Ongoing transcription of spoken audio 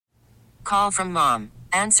Call from mom.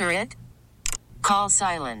 Answer it. Call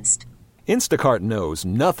silenced. Instacart knows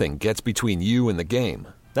nothing gets between you and the game.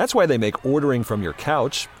 That's why they make ordering from your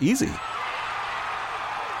couch easy.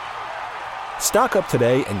 Stock up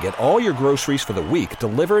today and get all your groceries for the week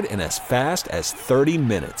delivered in as fast as 30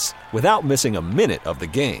 minutes without missing a minute of the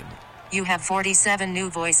game. You have 47 new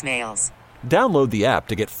voicemails. Download the app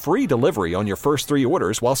to get free delivery on your first 3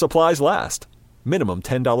 orders while supplies last. Minimum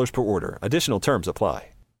 $10 per order. Additional terms apply.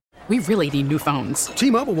 We really need new phones.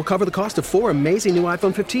 T-Mobile will cover the cost of 4 amazing new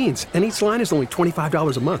iPhone 15s, and each line is only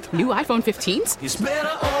 $25 a month. New iPhone 15s? It's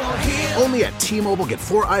better over here. Only at T-Mobile, get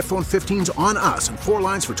 4 iPhone 15s on us and 4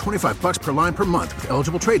 lines for $25 per line per month with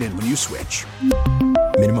eligible trade-in when you switch.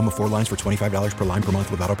 Minimum of 4 lines for $25 per line per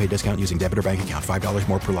month with autopay discount using debit or bank account. $5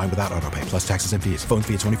 more per line without autopay, plus taxes and fees. Phone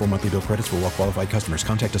fee at 24 monthly bill credits for well-qualified customers.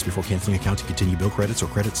 Contact us before canceling account to continue bill credits or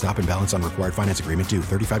credit stop and balance on required finance agreement due.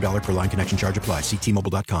 $35 per line connection charge applies. See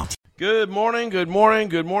T-Mobile.com. Good morning,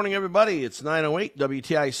 everybody. It's 9:08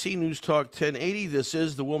 WTIC News Talk 1080. This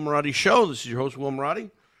is the Will Marotti Show. This is your host, Will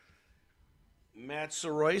Marotti. Matt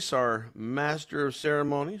Soroyce, our master of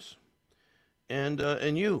ceremonies, and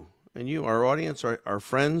you, our audience, our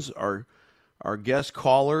friends, our guest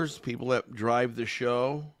callers, people that drive the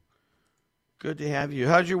show. Good to have you.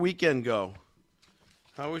 How'd your weekend go?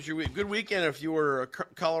 How was your week? Good weekend if you were a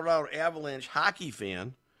Colorado Avalanche hockey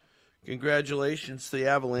fan. Congratulations to the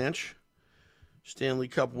Avalanche, Stanley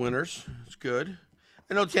Cup winners. It's good.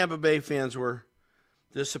 I know Tampa Bay fans were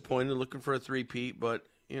disappointed, looking for a three-peat, but,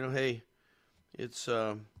 hey, it's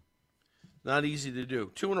not easy to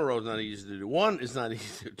do. 2 in a row is not easy to do. 1 is not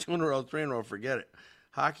easy to do. 2 in a row, 3 in a row, forget it.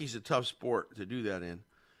 Hockey's a tough sport to do that in.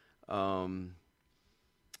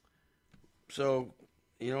 So,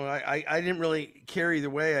 I didn't really care either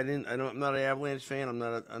way. I'm not an Avalanche fan. I'm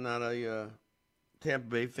not a Tampa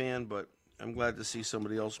Bay fan, but I'm glad to see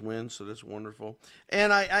somebody else win, so that's wonderful.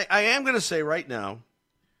 And I am going to say right now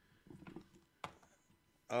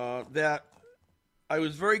that I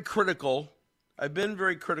was very critical. I've been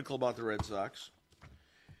very critical about the Red Sox.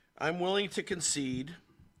 I'm willing to concede.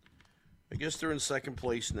 I guess they're in second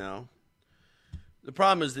place now. The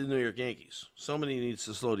problem is the New York Yankees. Somebody needs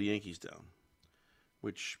to slow the Yankees down,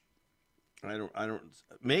 which I don't.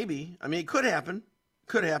 Maybe. I mean, it could happen.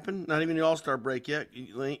 Could happen. Not even the All-Star break yet.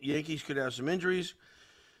 Yankees could have some injuries.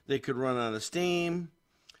 They could run out of steam.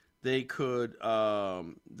 They could. There's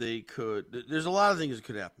a lot of things that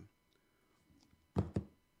could happen.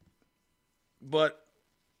 But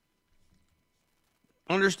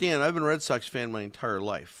understand, I've been a Red Sox fan my entire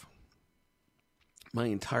life.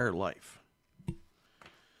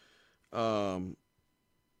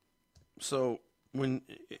 So when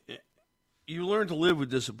you learn to live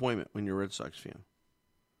with disappointment when you're a Red Sox fan.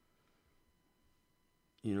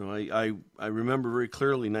 I remember very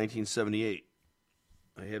clearly 1978.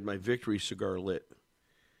 I had my victory cigar lit.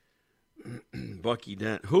 Bucky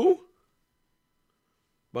Dent. Who?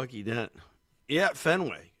 Bucky Dent. Yeah,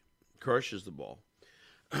 Fenway. Crushes the ball.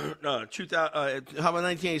 2000, how about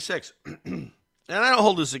 1986? And I don't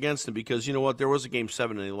hold this against him because, you know what, there was a Game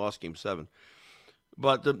 7 and they lost Game 7.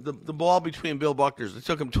 But the ball between Bill Buckner's, it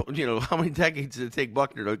took him, how many decades did it take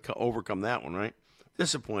Buckner to overcome that one, right?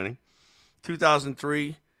 Disappointing.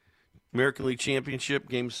 2003, American League Championship,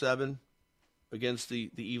 Game 7 against the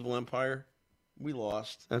Evil Empire. We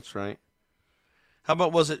lost. That's right. How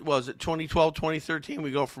about, was it 2012, 2013? We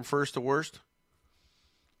go from first to worst?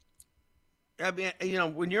 I mean,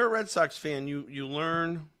 when you're a Red Sox fan, you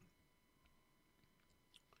learn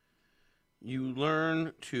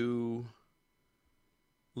to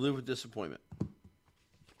live with disappointment.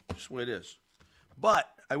 Just the way it is. But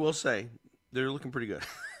I will say, they're looking pretty good.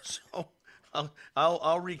 So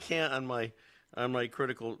I'll recant on my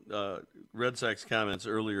critical Red Sox comments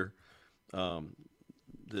earlier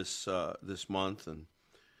this month, and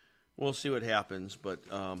we'll see what happens. But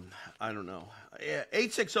I don't know.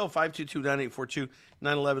 860-522-9842,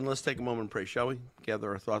 911. Let's take a moment and pray, shall we? Gather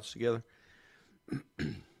our thoughts together.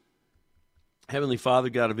 Heavenly Father,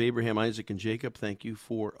 God of Abraham, Isaac, and Jacob, thank you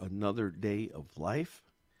for another day of life.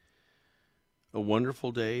 A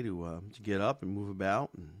wonderful day to get up and move about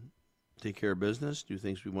and take care of business, do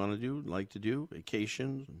things we want to do, like to do,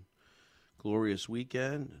 vacations, and glorious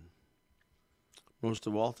weekend. And most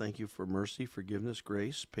of all, thank you for mercy, forgiveness,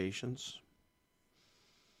 grace, patience.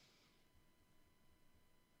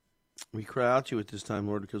 We cry out to you at this time,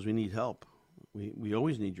 Lord, because we need help. We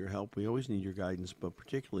always need your help. We always need your guidance, but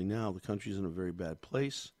particularly now, the country's in a very bad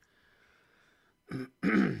place.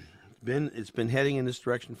 It's been heading in this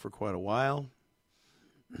direction for quite a while.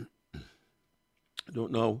 I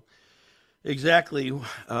don't know exactly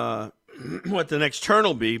what the next turn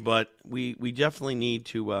will be, but we definitely need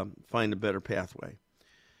to find a better pathway.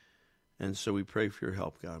 And so we pray for your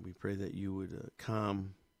help, God. We pray that you would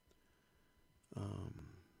calm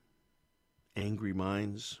angry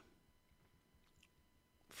minds,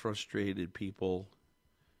 frustrated people,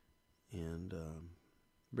 and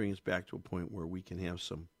bring us back to a point where we can have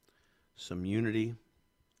some unity,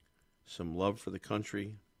 some love for the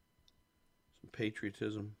country, some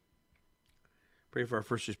patriotism. Pray for our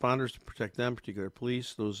first responders to protect them, particularly our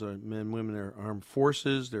police, those men, women, their armed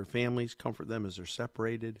forces, their families, comfort them as they're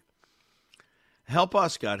separated. Help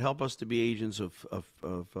us, God. Help us to be agents of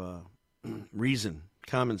reason,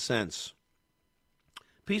 common sense.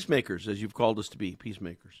 Peacemakers, as you've called us to be,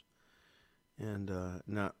 peacemakers. And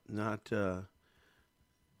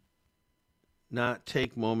not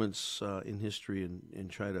take moments in history and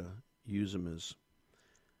try to use them as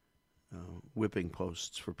whipping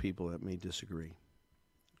posts for people that may disagree.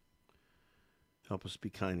 Help us be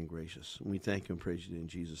kind and gracious. And we thank you and praise you in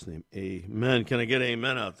Jesus' name. Amen. Can I get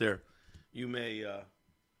amen out there? You may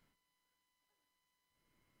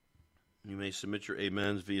submit your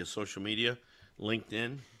amens via social media,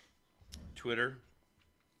 LinkedIn, Twitter,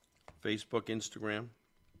 Facebook, Instagram.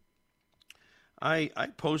 I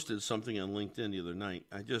posted something on LinkedIn the other night.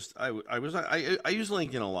 I use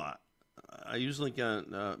LinkedIn a lot. I use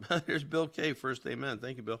LinkedIn. There's Bill K. First amen.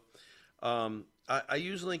 Thank you, Bill. I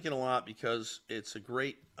use LinkedIn a lot because it's a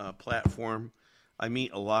great platform. I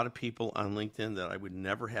meet a lot of people on LinkedIn that I would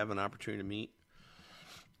never have an opportunity to meet,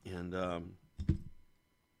 and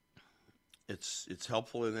it's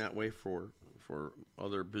helpful in that way for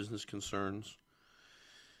other business concerns.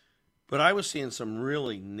 But I was seeing some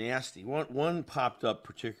really nasty. One popped up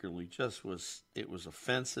particularly. It was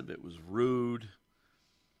offensive. It was rude.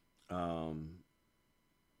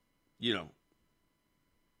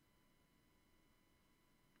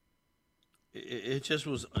 It just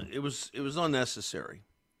was. It was unnecessary.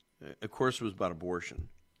 Of course, it was about abortion,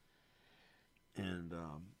 and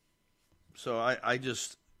so I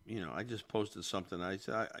just posted something. I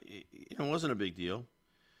said, it wasn't a big deal.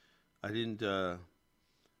 I didn't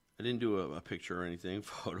do a picture or anything,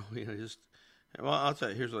 photo. I'll tell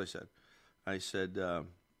you. Here's what I said. I said,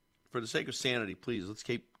 for the sake of sanity, please let's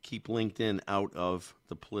keep LinkedIn out of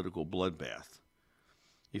the political bloodbath.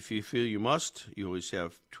 If you feel you must, you always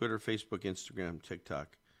have Twitter, Facebook, Instagram,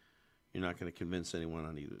 TikTok. You're not going to convince anyone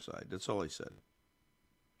on either side. That's all I said.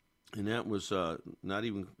 And that was not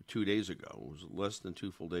even 2 days ago. It was less than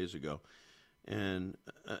 2 full days ago. And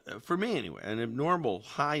for me, anyway, an abnormal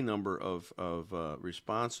high number of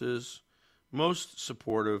responses, most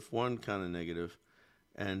supportive, one kind of negative,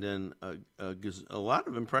 and then a lot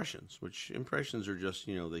of impressions, which impressions are just,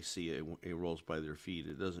 they see it rolls by their feet.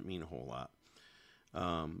 It doesn't mean a whole lot.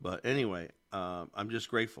 But anyway, I'm just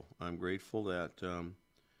grateful. I'm grateful that,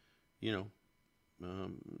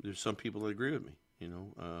 there's some people that agree with me.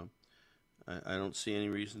 I don't see any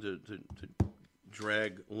reason to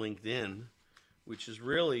drag LinkedIn, which is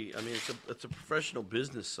really, it's a professional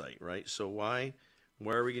business site, right? So why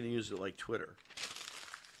are we going to use it like Twitter?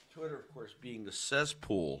 Twitter, of course, being the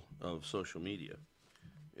cesspool of social media,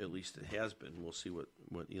 at least it has been. We'll see what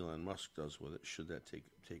Elon Musk does with it, should that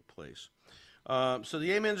take place. So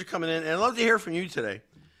the amens are coming in, and I'd love to hear from you today.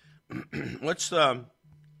 What's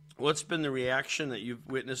been the reaction that you've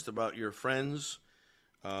witnessed about your friends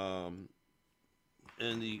in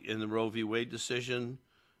the Roe v. Wade decision?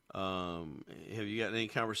 Have you got any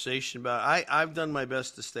conversation about it? I've done my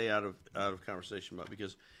best to stay out of conversation about it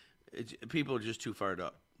because people are just too fired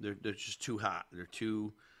up. They're just too hot. They're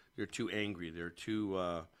too angry. They're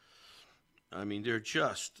too. They're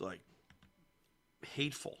just like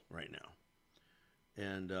hateful right now.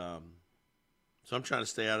 And so I'm trying to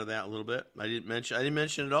stay out of that a little bit. I didn't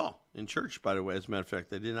mention it all in church, by the way. As a matter of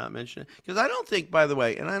fact, I did not mention it. Because I don't think, by the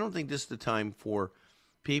way, and I don't think this is the time for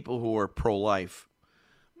people who are pro-life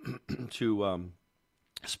to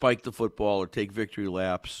spike the football or take victory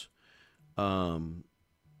laps. I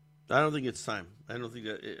don't think it's time. I don't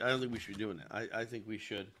think we should be doing that. I think we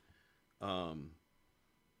should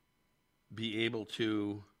be able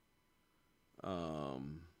to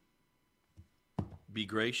be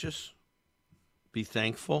gracious, be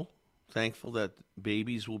thankful that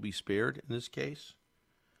babies will be spared in this case.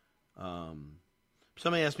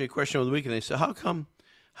 Somebody asked me a question over the weekend. They said,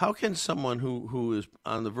 how can someone who is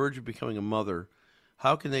on the verge of becoming a mother,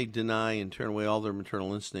 how can they deny and turn away all their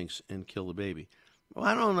maternal instincts and kill the baby? Well,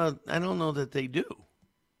 I don't know that they do.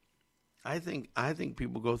 I think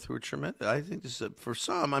people go through a tremendous. I think this is for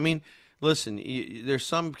some. Listen, there's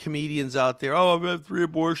some comedians out there. Oh, I've had 3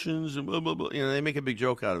 abortions and blah blah blah. They make a big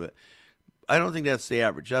joke out of it. I don't think that's the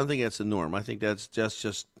average. I don't think that's the norm. I think that's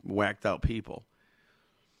just whacked out people.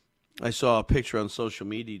 I saw a picture on social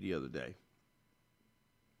media the other day,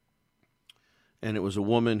 and it was a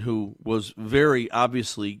woman who was very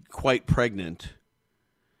obviously quite pregnant,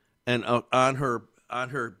 and on her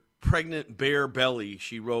pregnant bare belly,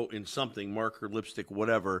 she wrote in something, marker, lipstick,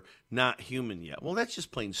 whatever, "not human yet." Well, that's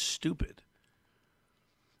just plain stupid.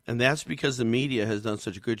 And that's because the media has done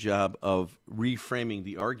such a good job of reframing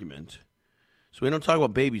the argument. So we don't talk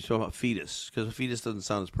about babies, we talk about fetus, because a fetus doesn't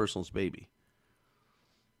sound as personal as baby.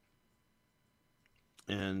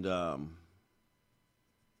 And so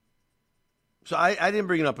I didn't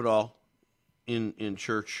bring it up at all in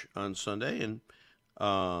church on Sunday, and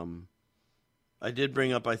I did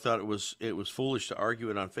bring up, I thought it was foolish to argue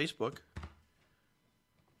it on Facebook.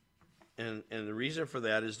 And the reason for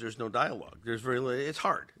that is there's no dialogue. It's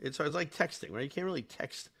hard. It's like texting, right? You can't really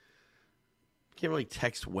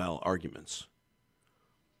text well arguments.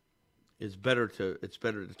 It's better to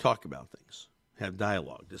talk about things, have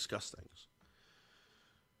dialogue, discuss things.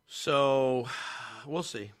 So we'll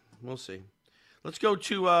see. Let's go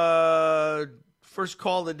to first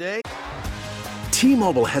call of the day.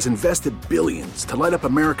 T-Mobile has invested billions to light up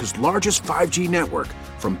America's largest 5G network,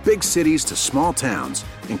 from big cities to small towns,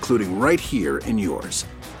 including right here in yours.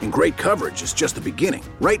 And great coverage is just the beginning.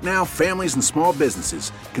 Right now, families and small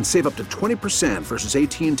businesses can save up to 20% versus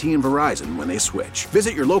AT&T and Verizon when they switch.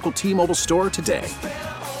 Visit your local T-Mobile store today.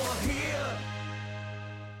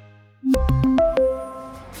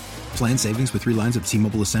 Plan savings with 3 lines of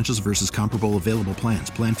T-Mobile Essentials versus comparable available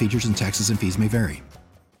plans. Plan features and taxes and fees may vary.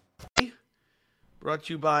 Brought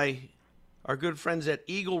to you by our good friends at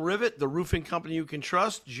Eagle Rivet, the roofing company you can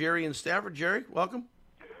trust. Jerry in Stafford. Jerry, welcome.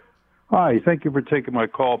 Hi, thank you for taking my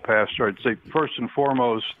call, Pastor. I'd say first and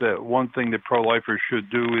foremost that one thing that pro-lifers should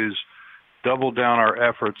do is double down our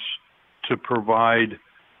efforts to provide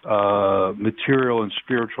material and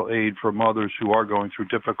spiritual aid for mothers who are going through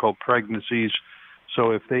difficult pregnancies.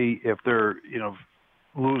 So if they're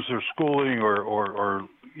lose their schooling or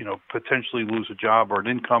potentially lose a job or an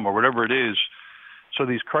income or whatever it is. So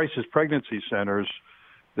these crisis pregnancy centers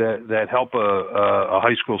that help a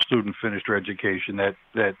high school student finish their education, that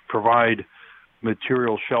provide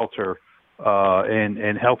material shelter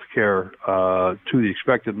and health care to the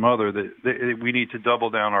expected mother, that we need to double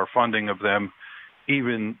down our funding of them,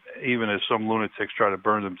 even as some lunatics try to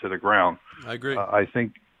burn them to the ground. I agree. I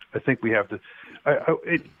think we have to. I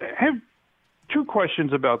have 2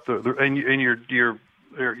 questions about your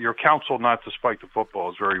counsel not to spike the football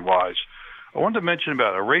is very wise. I wanted to mention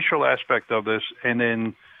about a racial aspect of this, and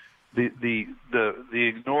then the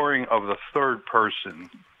ignoring of the third person,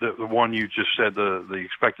 the one you just said, the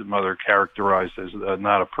expected mother characterized as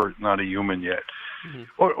not a human yet.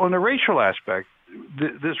 Mm-hmm. On the racial aspect,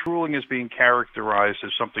 this ruling is being characterized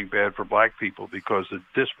as something bad for black people because the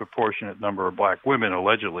disproportionate number of black women,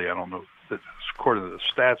 allegedly, I don't know, according to the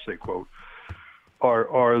stats they quote,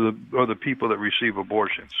 are the people that receive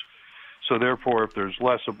abortions. So therefore, if there's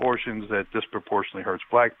less abortions, that disproportionately hurts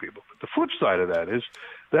black people. But the flip side of that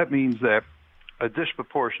means that a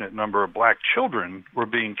disproportionate number of black children were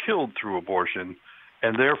being killed through abortion,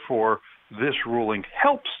 and therefore this ruling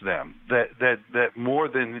helps them. That more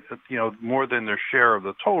than their share of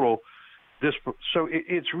the total. So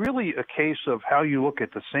it's really a case of how you look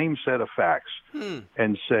at the same set of facts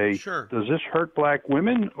and say, sure, does this hurt black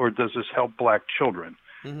women or does this help black children?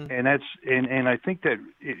 Mm-hmm. And I think that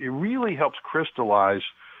it really helps crystallize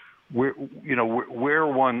where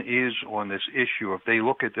one is on this issue. If they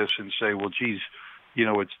look at this and say, well, geez,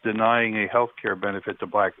 it's denying a health care benefit to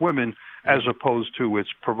black women, as opposed to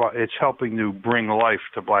it's helping to bring life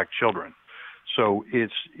to black children. So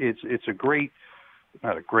it's a great,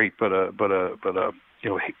 not a great, but a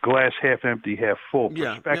glass half empty, half full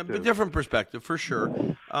perspective. Yeah, but different perspective for sure.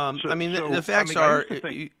 The facts are.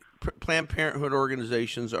 Planned Parenthood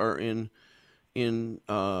organizations are in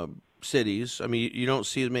cities. I mean, you don't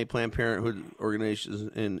see as many Planned Parenthood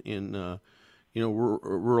organizations in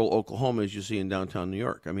rural Oklahoma as you see in downtown New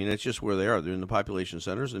York. I mean, that's just where they are. They're in the population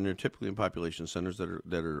centers, and they're typically in population centers that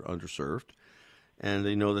are underserved, and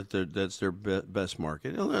they know that that's their best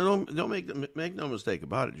market. Don't make no mistake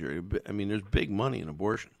about it, Jerry. I mean, there's big money in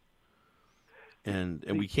abortion, and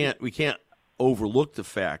we can't overlook the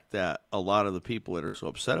fact that a lot of the people that are so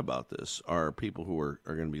upset about this are people who are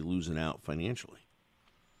going to be losing out financially.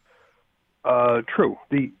 True.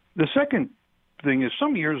 The second thing is,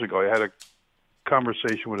 some years ago I had a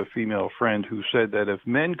conversation with a female friend who said that if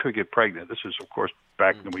men could get pregnant, this is of course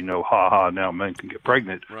back when we know, now men can get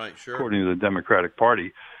pregnant, right? Sure. According to the Democratic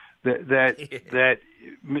Party, that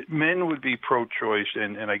men would be pro-choice,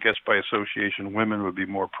 and I guess by association, women would be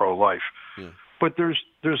more pro-life. Yeah. But there's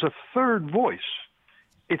a third voice.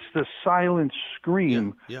 It's the silent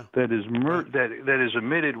scream that is that is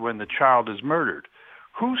emitted when the child is murdered.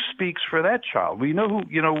 Who speaks for that child? We know who.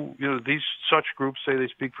 You know. These such groups say they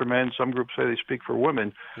speak for men. Some groups say they speak for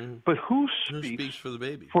women. But who speaks for the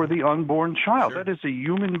baby? For the unborn child. Sure. That is a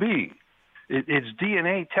human being. Its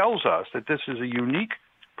DNA tells us that this is a unique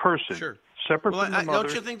person, separate from the mother.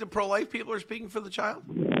 Don't you think the pro-life people are speaking for the child?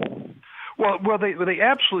 Well, they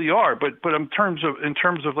absolutely are. But in terms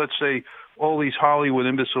of let's say all these Hollywood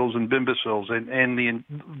imbeciles and bimbeciles and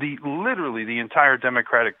the literally the entire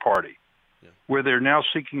Democratic Party, where they're now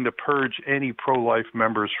seeking to purge any pro-life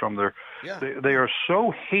members from their. They are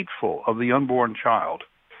so hateful of the unborn child,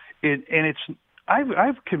 and it's.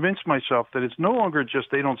 I've convinced myself that it's no longer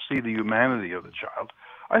just they don't see the humanity of the child.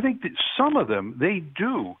 I think that some of them, they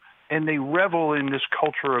do, and they revel in this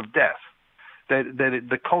culture of death,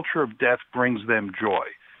 the culture of death brings them joy.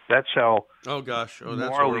 That's how that's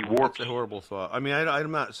morally horrible. warped. That's a horrible thought. I mean,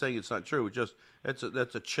 I'm not saying it's not true. It's just that's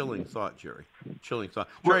a chilling thought, Jerry. Chilling thought.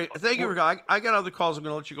 Jerry, thank you. I got other calls. I'm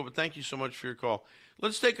going to let you go, but thank you so much for your call.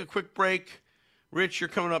 Let's take a quick break. Rich, you're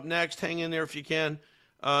coming up next. Hang in there if you can.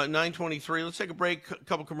 9:23. Let's take a break. A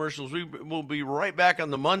couple commercials. We'll be right back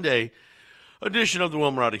on the Monday edition of the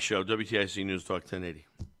Will Marotti Show. WTIC News Talk 1080.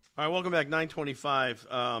 All right, welcome back. 9:25.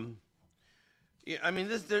 I mean,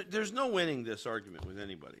 there's no winning this argument with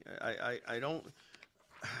anybody. I don't.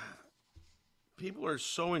 People are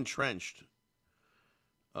so entrenched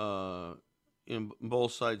in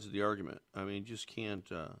both sides of the argument. I mean, just can't.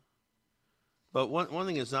 But one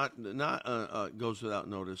thing is not goes without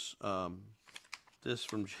notice. This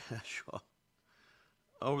from Joshua.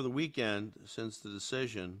 Over the weekend, since the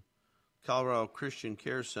decision, Colorado Christian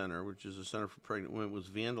Care Center, which is a center for pregnant women, was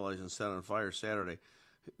vandalized and set on fire Saturday.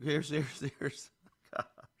 Here's gosh.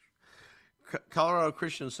 Colorado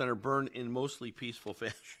Christian Center burned in mostly peaceful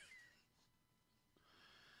fashion.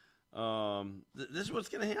 This is what's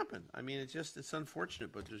going to happen. I mean, it's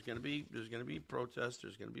unfortunate, but there's going to be protests.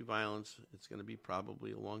 There's going to be violence. It's going to be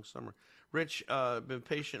probably a long summer. Rich, been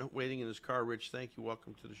patient waiting in his car. Rich, thank you.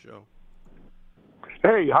 Welcome to the show.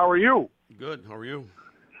 Hey, how are you? Good. How are you?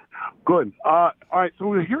 Good. All right.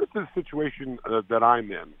 So here's the situation that I'm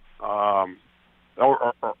in, or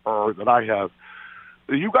that I have.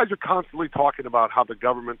 You guys are constantly talking about how the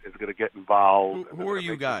government is going to get involved. Who are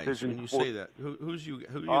you guys when you say that? Who's you?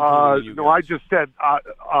 Who you no, guys? I just said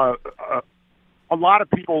a lot of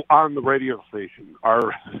people on the radio station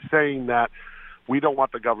are saying that we don't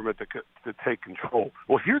want the government to take control.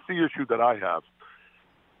 Well, here's the issue that I have.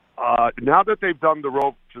 Now that they've done the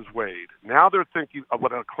Roe versus Wade, now they're thinking of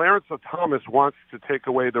what Clarence Thomas wants to take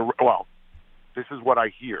away this is what I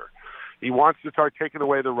hear. He wants to start taking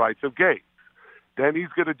away the rights of gays. Then he's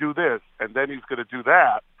going to do this, and then he's going to do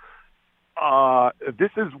that.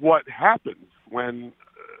 This is what happens when,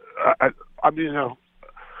 I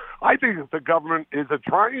think the government is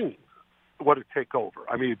trying to take over.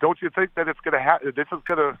 I mean, don't you think that it's going to happen?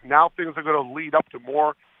 Now things are going to lead up to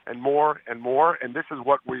more and more and more, and this is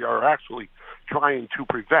what we are actually trying to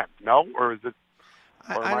prevent, no? Or is it?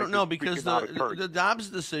 I don't know, because the Dobbs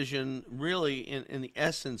decision really, in the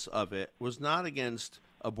essence of it, was not against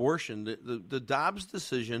abortion. The Dobbs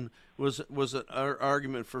decision was an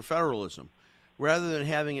argument for federalism. Rather than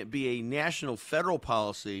having it be a national federal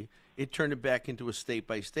policy, it turned it back into a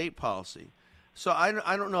state-by-state policy. So I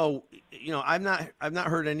don't know. I've not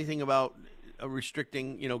heard anything about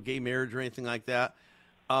restricting gay marriage or anything like that.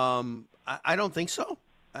 I don't think so.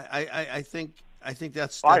 I think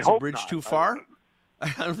that's a bridge not. too far.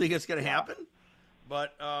 I don't think it's going to happen.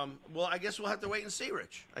 But, I guess we'll have to wait and see,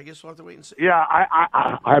 Rich. I guess we'll have to wait and see. Yeah,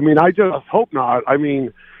 I mean, I just hope not. I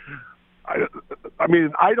mean,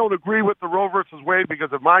 I don't agree with the Roe versus Wade, because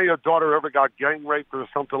if my daughter ever got gang raped or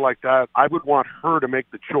something like that, I would want her to make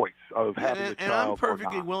the choice of having a child. And I'm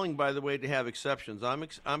perfectly willing, by the way, to have exceptions.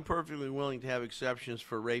 I'm perfectly willing to have exceptions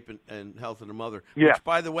for rape and health of the mother, which,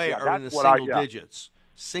 by the way, are in the single digits.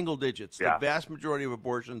 Single digits. Yeah. The vast majority of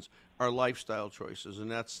abortions are lifestyle choices,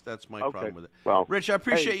 and that's my problem with it. Well, Rich, I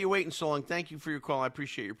appreciate you waiting so long. Thank you for your call. I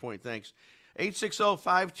appreciate your point. Thanks.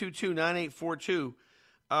 860-522-9842.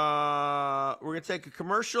 We're going to take a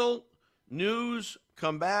commercial, news,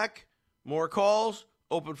 come back, more calls,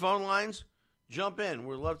 open phone lines. Jump in.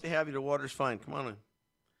 We'd love to have you. The water's fine. Come on in.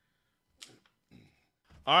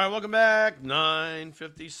 All right, welcome back.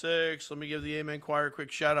 9:56. Let me give the Amen Choir a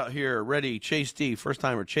quick shout out here. Ready, Chase D, first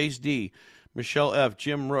timer, Chase D, Michelle F,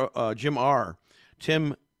 Jim R,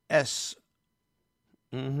 Tim S,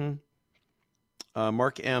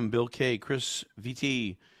 Mark M., Bill K., Chris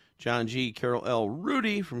VT, John G., Carol L.,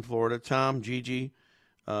 Rudy from Florida, Tom, Gigi,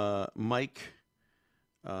 Mike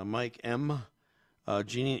M.,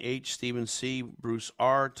 Jeanine H., Stephen C., Bruce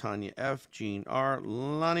R., Tanya F., Jean R.,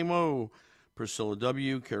 Lonnie Mo, Priscilla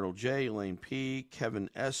W., Carol J., Elaine P., Kevin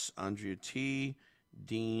S., Andrea T.,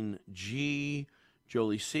 Dean G.,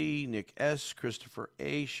 Jolie C., Nick S., Christopher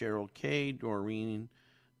A., Cheryl K., Doreen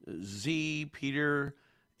Z., Peter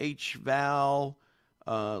H. Val,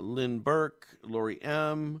 Lynn Burke, Lori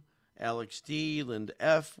M., Alex D., Linda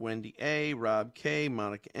F., Wendy A., Rob K.,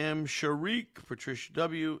 Monica M., Sharik, Patricia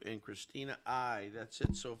W., and Christina I. That's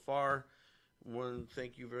it so far. One,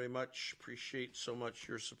 thank you very much. Appreciate so much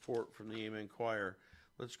your support from the Amen Choir.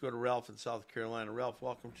 Let's go to Ralph in South Carolina. Ralph,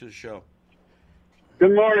 welcome to the show.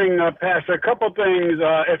 Good morning, Pastor. A couple things.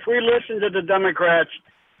 If we listen to the Democrats,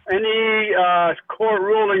 any court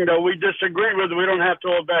ruling that we disagree with, we don't have to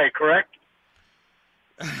obey, correct?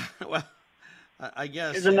 Well, I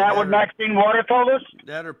guess. Isn't that what Maxine Waters told us?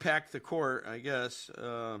 That or pack the court, I guess.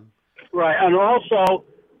 Right. And also,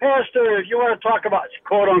 Pastor, if you want to talk about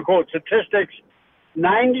quote-unquote statistics,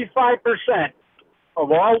 95%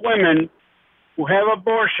 of all women who have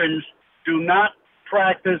abortions do not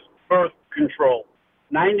practice birth control.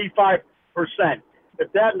 95%.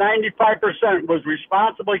 If that 95% was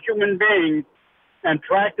responsible human beings and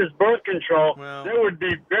practiced birth control, there would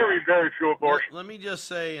be very, very few abortions. Let me just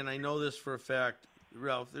say, and I know this for a fact,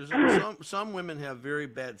 Ralph, there's some women have very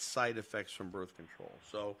bad side effects from birth control.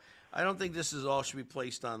 So I don't think this is all should be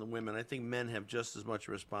placed on the women. I think men have just as much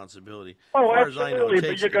responsibility. Oh, as far absolutely. As I know,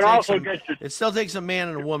 but you can also it still takes a man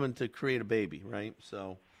and a woman to create a baby, right?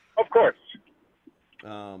 So. Of course.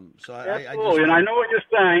 So absolutely, and I know what you're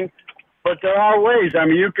saying, but there are ways. I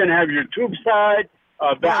mean, you can have your tube side.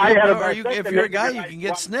 If you're a guy, you can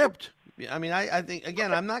get snipped. I mean, I think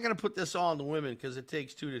again, I'm not going to put this all on the women because it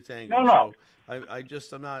takes two to tango. No. So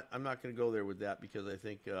I'm not going to go there with that because I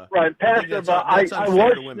think right, Pastor. But I was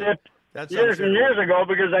snipped years and years ago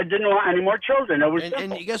because I didn't want any more children. It was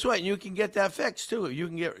and guess what? You can get that fixed too. You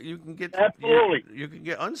can get absolutely. You can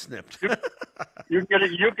get unsnipped. You can get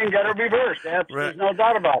it reversed. There's no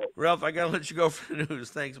doubt about it. Ralph, I got to let you go for the news.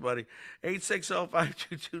 Thanks, buddy.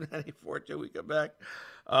 860-522-9042. We come back.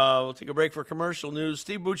 We'll take a break for commercial news.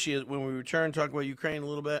 Steve Bucci, when we return, talk about Ukraine a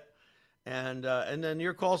little bit. And then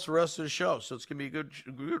your calls for the rest of the show. So it's going to be a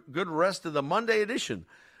good rest of the Monday edition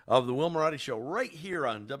of the Will Marotti Show right here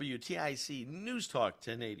on WTIC News Talk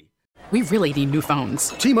 1080. We really need new phones.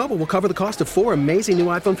 T-Mobile will cover the cost of 4 amazing new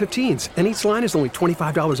iPhone 15s, and each line is only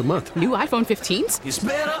 $25 a month. New iPhone 15s? It's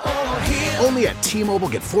better over here. Only at T-Mobile,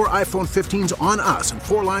 get 4 iPhone 15s on us and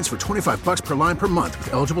 4 lines for $25 per line per month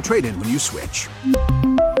with eligible trade-in when you switch.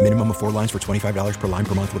 Minimum of 4 lines for $25 per line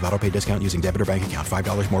per month with autopay discount using debit or bank account.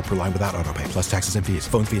 $5 more per line without autopay, plus taxes and fees.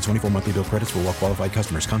 Phone fee at 24 monthly bill credits for well-qualified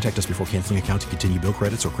customers. Contact us before canceling account to continue bill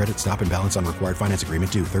credits or credit stop and balance on required finance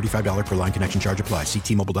agreement due. $35 per line connection charge applies. See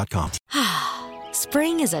T-Mobile.com.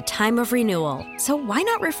 Spring is a time of renewal, so why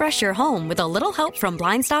not refresh your home with a little help from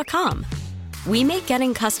Blinds.com? We make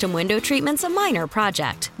getting custom window treatments a minor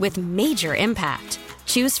project with major impact.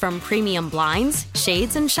 Choose from premium blinds,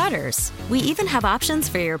 shades, and shutters. We even have options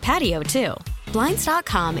for your patio, too.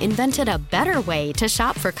 Blinds.com invented a better way to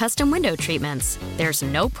shop for custom window treatments. There's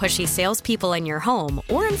no pushy salespeople in your home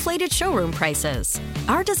or inflated showroom prices.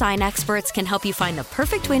 Our design experts can help you find the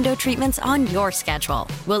perfect window treatments on your schedule.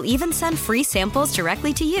 We'll even send free samples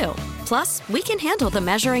directly to you. Plus, we can handle the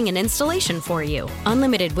measuring and installation for you.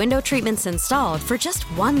 Unlimited window treatments installed for just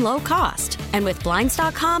one low cost. And with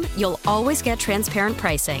Blinds.com, you'll always get transparent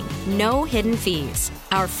pricing. No hidden fees.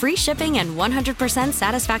 Our free shipping and 100%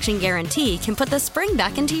 satisfaction guarantee can put the spring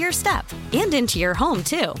back into your step and into your home,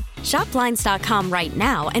 too. Shop Blinds.com right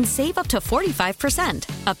now and save up to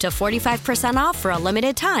 45%. Up to 45% off for a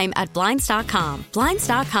limited time at Blinds.com.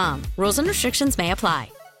 Blinds.com. Rules and restrictions may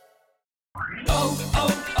apply.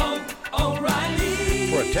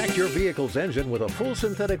 O'Reilly. Protect your vehicle's engine with a full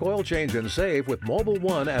synthetic oil change and save with Mobile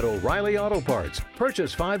One at O'Reilly Auto Parts.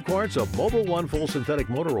 Purchase 5 quarts of Mobile One full synthetic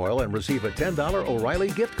motor oil and receive a $10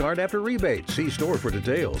 O'Reilly gift card after rebate. See store for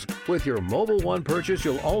details. With your Mobile One purchase,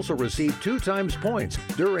 you'll also receive 2 times points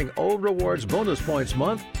during O Rewards Bonus Points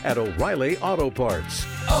Month at O'Reilly Auto Parts.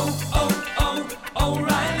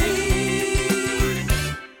 O'Reilly.